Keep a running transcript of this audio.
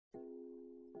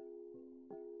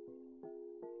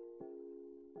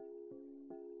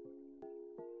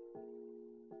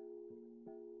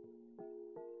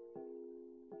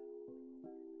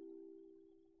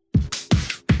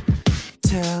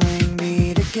telling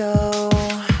me to go,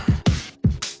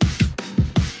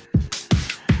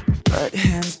 but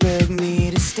hands beg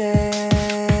me to stay.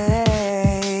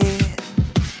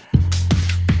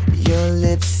 Your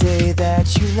lips say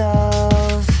that you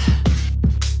love,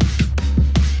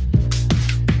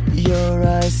 your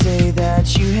eyes say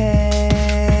that you hate.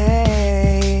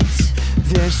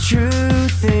 There's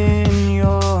truth in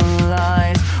your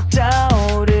lies,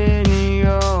 doubt in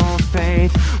your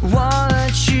faith. What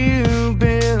you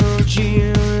build,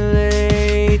 you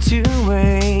lay to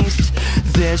waste.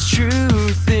 There's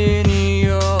truth in